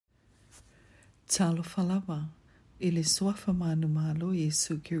Tauloto I le suafa manu malo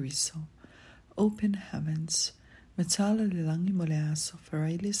Yesu Keriso. Open heavens. MATALA le langi mo le aso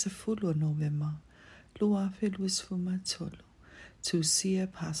FARAILE se fulu NOVEMA. Luafe luis fuma tolu. Tusi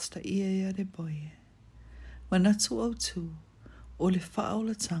Pastor I de boye. Manatu Autu. O le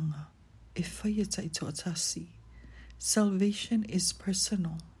faaolataga. Faia taitoatasi. Salvation is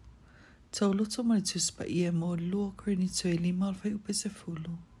personal. Tauloto mo le Tusi Paia I mo lua Korinito lima al upe se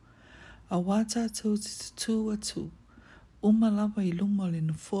fulu. Awa tatou tutū atu. Lava I luma le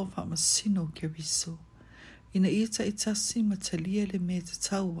nofoa amasino Keriso. Ina itasi talia le me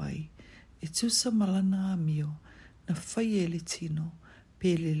tatau I. Tusa lana amio. Na faia le tino.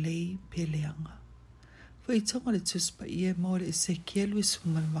 Pe lelei pe leaga. Faitauga le Tusi Paia I mo le Esekielu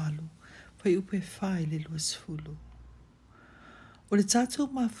sumalvalu. Upu Folafola luas fulu. O le tatou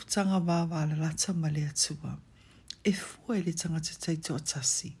mafutaga vāvala lata ma le Atua. Fua I le tangata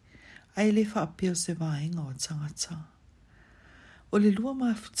taitoatasi. I le faapio se vaenga o tangata. O le lua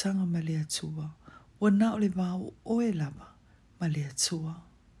mafutaga ma le Atua. Wana o le vau o lava ma le Atua.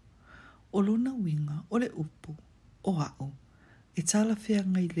 O lona winga o le upu o au. Tala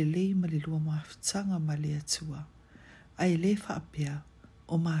feanga I lelei ma le lua mafutaga ma le Atua. I le faapia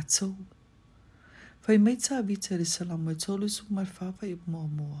o mātou. Fai mai Tavita I salamo tolu sumalfafa I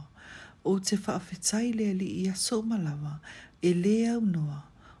moa. O te faafetai le ali I aso malawa le au noa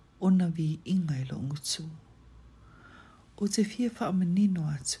o na vi inga I lo ngutu. O te fia faamanino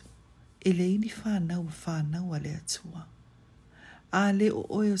atu le ini whanau a le Atua. A le o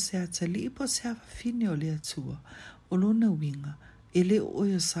oio se atali ipo se hawa fine o le Atua o lona winga le o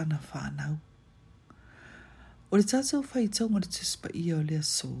oio sana whanau. O le tatou Faitauga le Tusi Paia I o le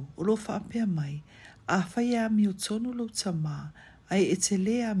aso o lo faapea mai a faia amio tonu lo tama ai ete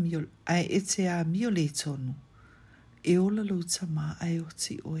amio le tonu. Ola lo tama ai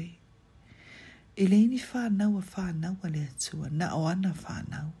oti oe. Le ini whanau a le Atua na o ana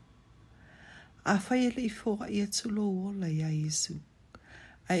whanau. A faia le ifoa I atu lo ola ia Yesu.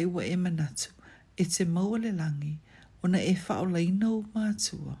 Ai ua manatu te maua le langi o na faaolaina o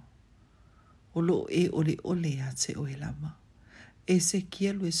mātua. O lo ole a te oe lama.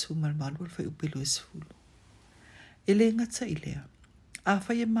 Esekielu sumalmalu al upe fulu. Le ngata I lea. A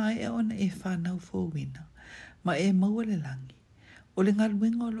faia mai ona whanau fōwina. Ma maua le langi. O le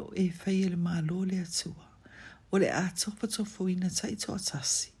ngaluenga o lo faia le malo le Atua. O le atopa tofoina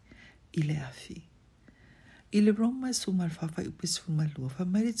taitoatasi I le afi. I le Roma sumalfafa upe sumalua fa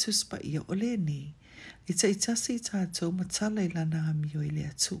mai le Tusi Paia o le nei. Taitasi tatou MATALA I lana amio I le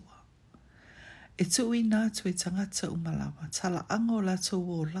Atua. Tui nātu tangata umalawa, tala anga o latou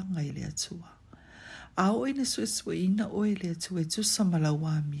o langa I le Atua. A o ina suesue ina o le Atua tusa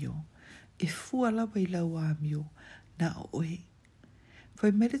malawa amio. Fua lawa I lawa amio na o oe.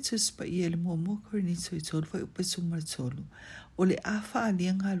 Fai mele Tusi Paia le mua Korinito tolu fai upe sumaratolu. O le afa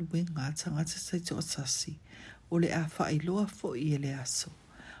alianga aluenga tangata taitoatasi. O le afa iloa fo I le aso.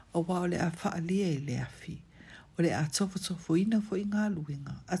 Awa o le afa alia I le afi. O le atofo ina fo I ngā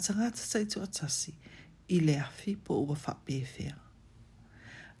luenga a tangata taitoatasi I le afi po ua whapewhea.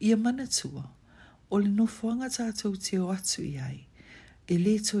 Ia manatua, o le nofoanga tātou te o atu I ai,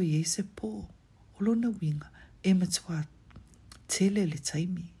 le to I se pō, o lona winga matua tele le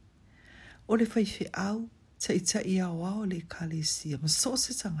taimi. O le whaiwhi au, taita I awa o le kalesia, ma so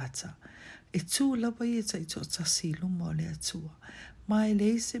se tangata, tū lawa I taitoatasi luma o le Atua, ma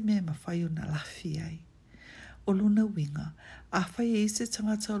le se mea mawhai o na lafi ai. O luna winga, a whai se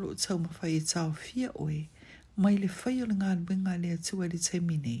tangata o lo tau mawhai tau fia oe, mai le whai o le ngā winga le Atua le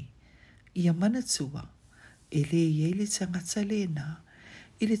taimi nei. Ia manatua, le le tangata le nā,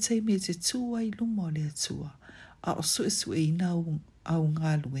 I le taimi te tū ai luma o le Atua, a o su ina au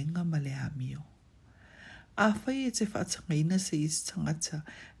ngā luenga ma le amio. A whai te whaatangaina se tangata,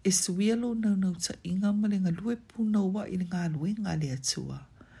 suia lo nau ta inga ma le ngalue puna wa I le ngā luenga le Atua.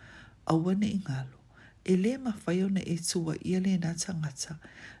 Awane I ngalo. Le mawhai ona tua ia le nā tangata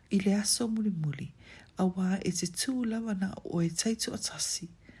I le aso muli awa te tū lawa na o taitoatasi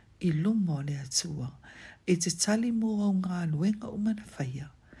I luma o le Atua te tali mo au ngā luenga o mana faia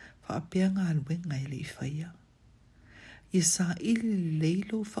whaapea ngā luenga I le faia. Ia sa I le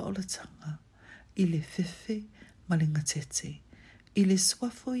leilo faaolataga I le fefe ma le ngatete I le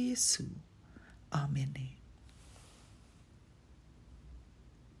suafo Yesu. Amene.